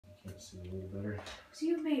See a little better. So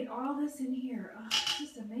you made all this in here. Oh, it's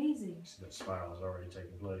just amazing. See that spiral has already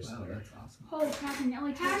taken place. Wow, there. that's awesome. Holy crap, and it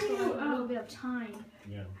only takes a little bit of time.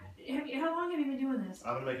 Yeah. How long have you been doing this?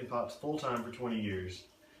 I've been making pots full time for 20 years.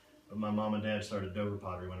 But my mom and dad started Dover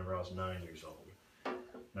pottery whenever I was 9 years old.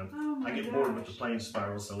 Now, I get bored with the plain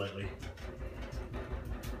spirals, so lately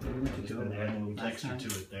I've just been adding a little texture to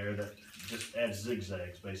it there that just adds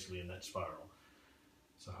zigzags basically in that spiral.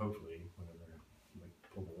 So hopefully, whenever we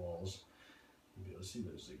pull the walls, you'll be able to see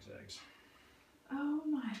those zigzags. Oh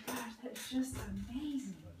my gosh, that's just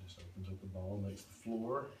amazing. That just opens up the ball, makes the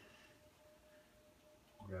floor.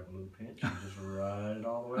 Grab a little pinch and just ride it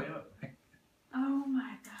all the way up. Oh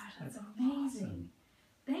my gosh, that's amazing. Awesome.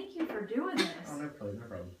 Thank you for doing this. Oh, no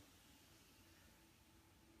problem.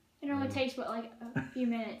 It only takes, what, like a few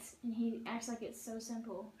minutes, and he acts like it's so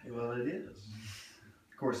simple. Well, it is.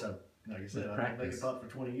 Of course, like I said, I've been making pot for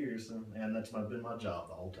 20 years, so, and that's been my job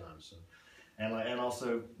the whole time. So, and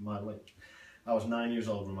also, I was 9 years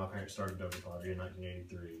old when my parents started Dover Pottery in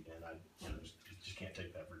 1983, and I just can't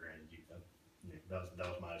take that for granted. That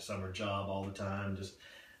was my summer job all the time. Just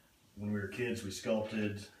when we were kids, we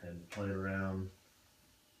sculpted and played around.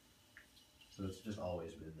 So it's just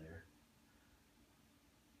always been there.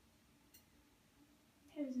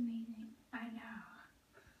 It was amazing. I know.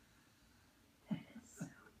 That is so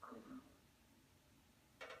cool.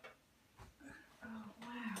 Oh,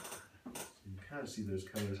 wow. So you kind of see those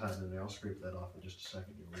colors hiding in there. I'll scrape that off in just a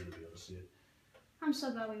second. You'll really be able to see it. I'm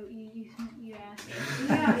so glad you asked.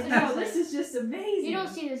 Yeah, no, this is just amazing. You don't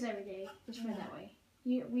see this every day. Just put it that way.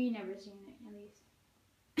 We never seen it, at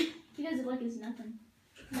least. He does it like it's nothing.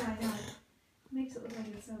 Yeah, I know. Makes it look like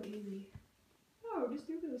it's so easy. Oh, just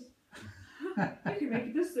do this. You can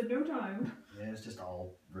make this in no time. Yeah, it's just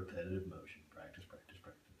all repetitive motion. Practice.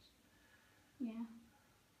 Yeah.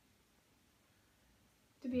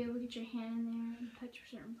 To be able to get your hand in there and touch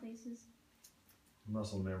certain places.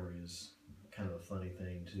 Muscle memory is kind of a funny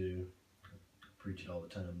thing too. I preach it all the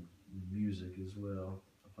time. Music as well.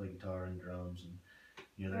 I play guitar and drums,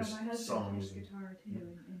 and there's my husband songs. plays guitar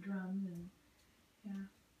too, and drums, and yeah.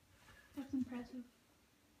 That's impressive.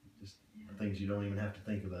 Just things you don't even have to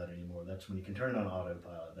think about anymore. That's when you can turn on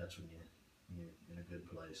autopilot. That's when you're in a good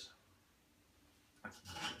place. A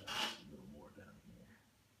little more down here.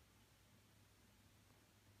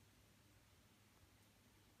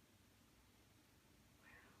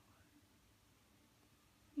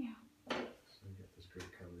 Yeah. So we got this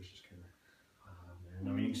great colors just kind of there. And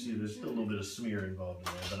I mean, you can see there's still a little bit of smear involved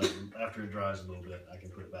in there, but after it dries a little bit, I can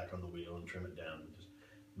put it back on the wheel and trim it down and just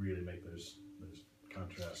really make those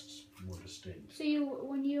contrasts more distinct. So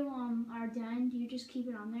when you are done, do you just keep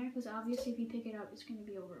it on there? Because obviously if you pick it up, it's going to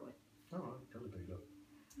be over with. Oh, I totally pick it up.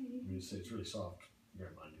 I mean, it's really soft,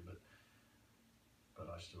 mind you, but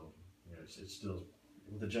I still, it's still,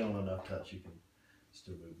 with a gentle enough touch, you can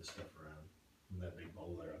still move the stuff around. And that big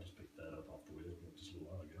bowl there, I just picked that up off the wheel just a little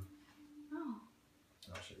while ago. Oh.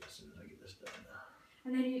 I'll show you as soon as I get this done now.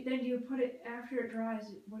 And then you put it, after it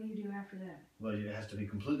dries, what do you do after that? Well, it has to be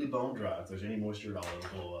completely bone dry. If there's any moisture at all, it'll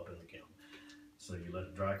blow up in the kiln. So you let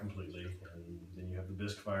it dry completely, and then you have the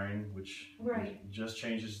bisque firing, which just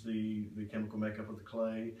changes the chemical makeup of the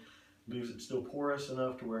clay, leaves it still porous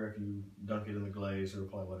enough to where if you dunk it in the glaze or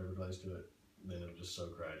apply whatever glaze to it, then it'll just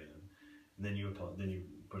soak right in. And then you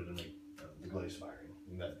put it in the glaze firing,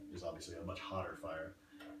 and that is obviously a much hotter fire,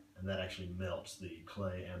 and that actually melts the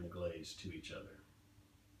clay and the glaze to each other.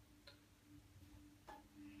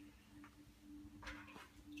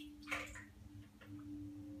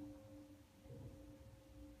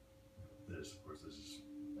 Of course, this is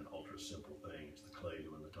an ultra simple thing. It's the clay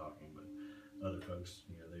doing the talking, but other folks,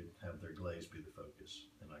 they have their glaze be the focus.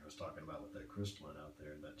 And like I was talking about with that crystalline out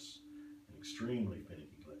there, that's an extremely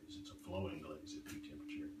finicky glaze. It's a flowing glaze at peak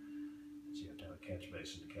temperature. So you have to have a catch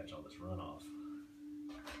basin to catch all this runoff.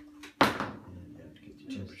 And you have to get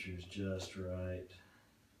the temperatures just right,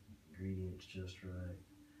 ingredients just right.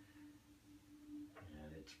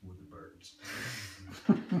 And it's for the birds.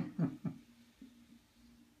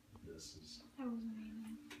 That was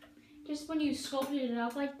amazing. Just when you sculpted it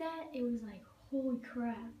up like that, it was like, holy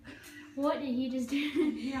crap. What did he just do?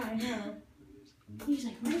 Yeah, I know. He's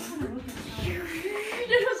like, what is that?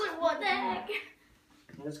 It was like, what the heck?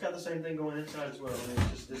 And it's got the same thing going inside as well. I mean,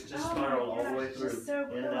 it's just spiral all the way through, so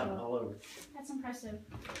cool. in and out, and all over. That's impressive.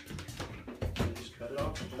 Just cut it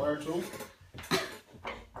off with the wire tool.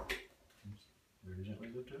 Very gently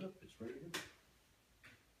lift it up. It's ready to go.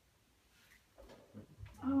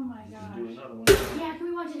 Oh my gosh. Do another one. Yeah, can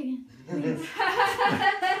we watch it again? Please.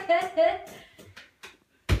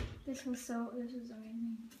 This was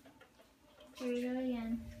amazing. Here we go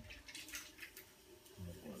again.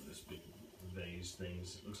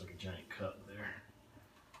 things. It looks like a giant cut there.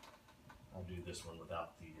 I'll do this one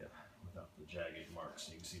without the jagged marks,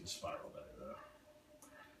 so you can see the spiral better though.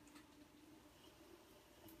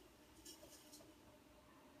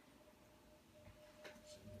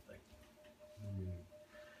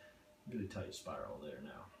 Really tight spiral there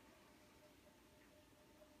now.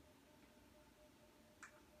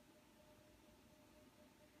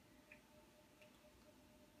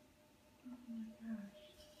 Oh my gosh.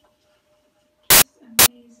 Just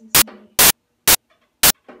amazes me.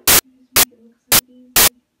 You just make it look so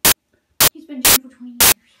easy. He's been doing it for 20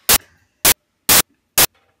 years.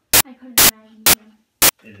 I couldn't imagine doing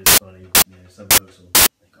it. It is funny. Some folks will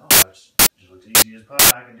think, oh, it just looks easy as pie.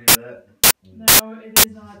 I can do that. No, it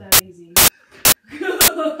is not that easy.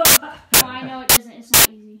 No, I know it doesn't. It's not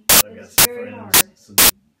easy. I've got It's some very friends, hard. some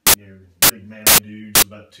big manly dudes,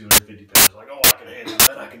 about 250 pounds. Like, oh, I can handle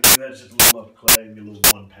that. I can do that. It's just a little lump of clay and a little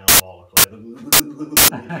 1 pound ball of clay.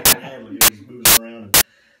 I can handle it. It just moves around.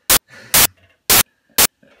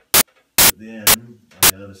 But then, on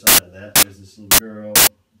the other side of that, there's this little girl,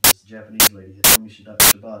 this Japanese lady, had told me she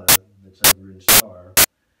likes Shibata that's over in Star,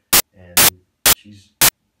 and she's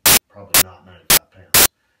probably not 95 pounds.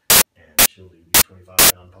 And she'll do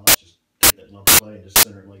 25-pound pots, just take that lump of clay and just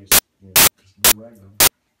center it like it's just a little ragdoll.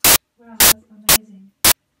 Wow, that's amazing.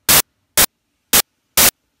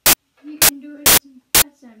 You can do it.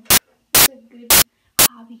 That's a good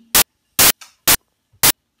hobby.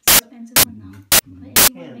 So expensive one though. But if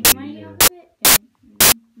you want to make money off of it,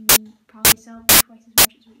 then you probably sell it for twice as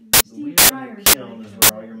much as what you The wheel and the kiln is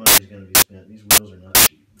where all your money's going to be spent. These wheels are not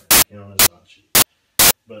cheap. The kiln is not cheap.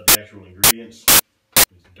 But the actual ingredients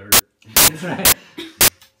is dirt. That's right.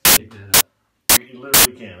 Pick that up. You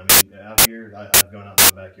literally can. I mean, out here, I've gone out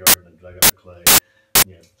in my backyard and dug up the clay.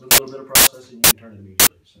 Yeah, with a little bit of processing, you can turn it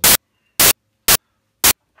immediately. So,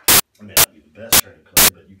 it may not be the best turning clay,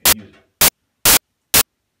 but you can use it.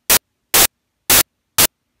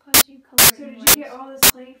 Plus you color So did you get all this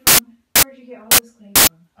clay from? Where did you get all this clay from?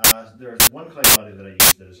 There's one clay body that I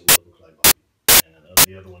use that is a local clay body. And of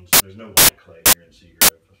the other ones, there's no white clay here in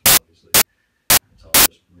Seagrove, obviously. It's all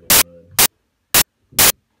just real mud.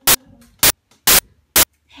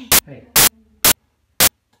 Hey.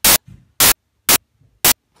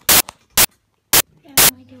 I have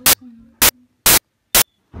no idea what's going on.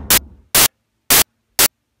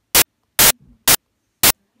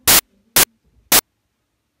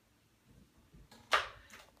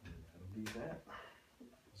 That'll be that.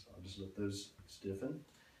 So I'll just let those stiffen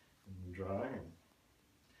and dry.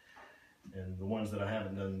 And the ones that I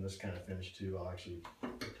haven't done this kind of finish to, I'll actually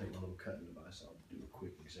take a little cutting device. I'll do a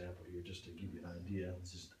quick example here just to give you an idea.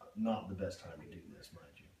 This is not the best time to do this,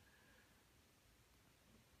 mind you.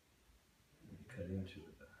 When you cut into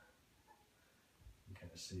it, you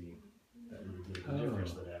kind of see that little bit of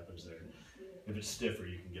difference that happens there. If it's stiffer,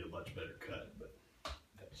 you can get a much better cut, but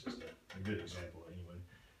that's just a good example anyway.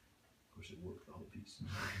 Of course, it worked the whole piece.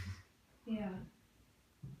 Yeah.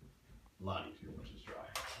 A lot easier once it's dry.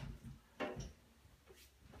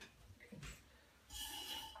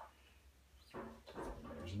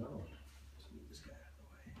 There's another one.